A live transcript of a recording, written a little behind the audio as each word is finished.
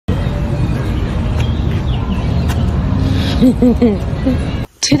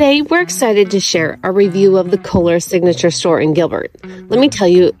Today, we're excited to share our review of the Kohler Signature Store in Gilbert. Let me tell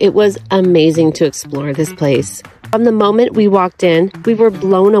you, it was amazing to explore this place. From the moment we walked in, we were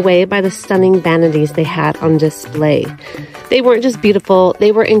blown away by the stunning vanities they had on display. They weren't just beautiful,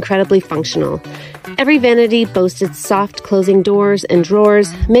 they were incredibly functional. Every vanity boasted soft closing doors and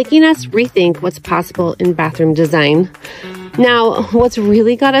drawers, making us rethink what's possible in bathroom design. Now, what's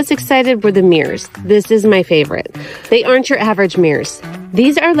really got us excited were the mirrors. This is my favorite. They aren't your average mirrors.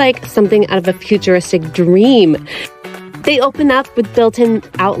 These are like something out of a futuristic dream. They open up with built-in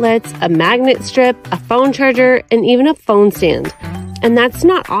outlets, a magnet strip, a phone charger, and even a phone stand. And that's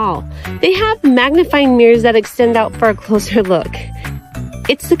not all. They have magnifying mirrors that extend out for a closer look.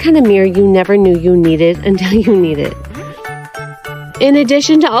 It's the kind of mirror you never knew you needed until you need it. In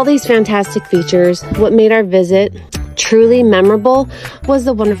addition to all these fantastic features, what made our visit truly memorable was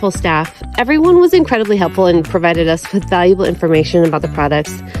the wonderful staff. Everyone was incredibly helpful and provided us with valuable information about the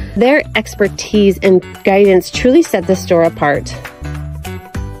products. Their expertise and guidance truly set the store apart.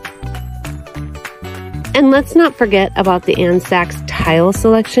 And let's not forget about the Ann Sachs tile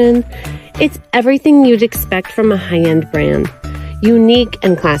selection. It's everything you'd expect from a high-end brand. Unique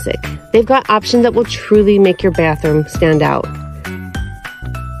and classic. They've got options that will truly make your bathroom stand out.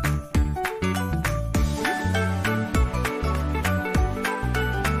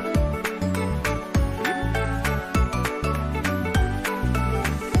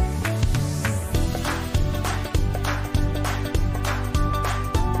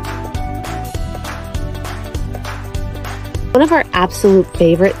 One of our absolute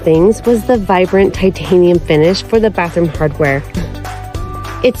favorite things was the vibrant titanium finish for the bathroom hardware.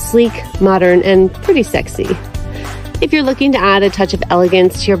 It's sleek, modern, and pretty sexy. If you're looking to add a touch of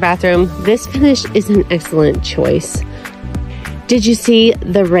elegance to your bathroom, this finish is an excellent choice. Did you see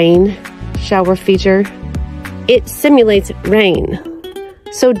the rain shower feature? It simulates rain.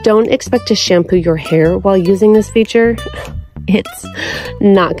 So don't expect to shampoo your hair while using this feature. It's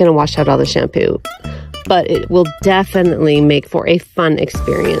not going to wash out all the shampoo, but it will definitely make for a fun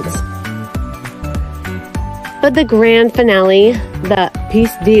experience. But the grand finale, the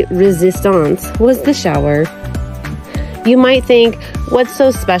piece de resistance, was the shower. You might think, what's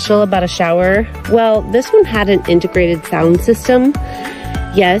so special about a shower? Well, this one had an integrated sound system.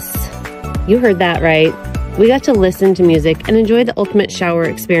 Yes, you heard that right. We got to listen to music and enjoy the ultimate shower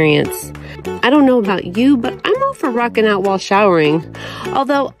experience. I don't know about you, but I'm all for rocking out while showering.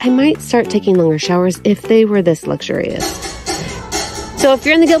 Although I might start taking longer showers if they were this luxurious. So if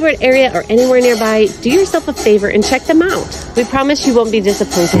you're in the Gilbert area or anywhere nearby, do yourself a favor and check them out. We promise you won't be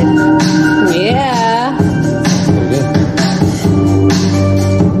disappointed. Yeah.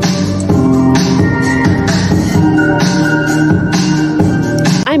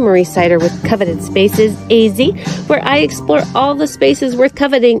 I'm Marie Sider with Coveted Spaces AZ, where I explore all the spaces worth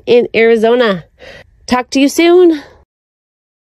coveting in Arizona. Talk to you soon.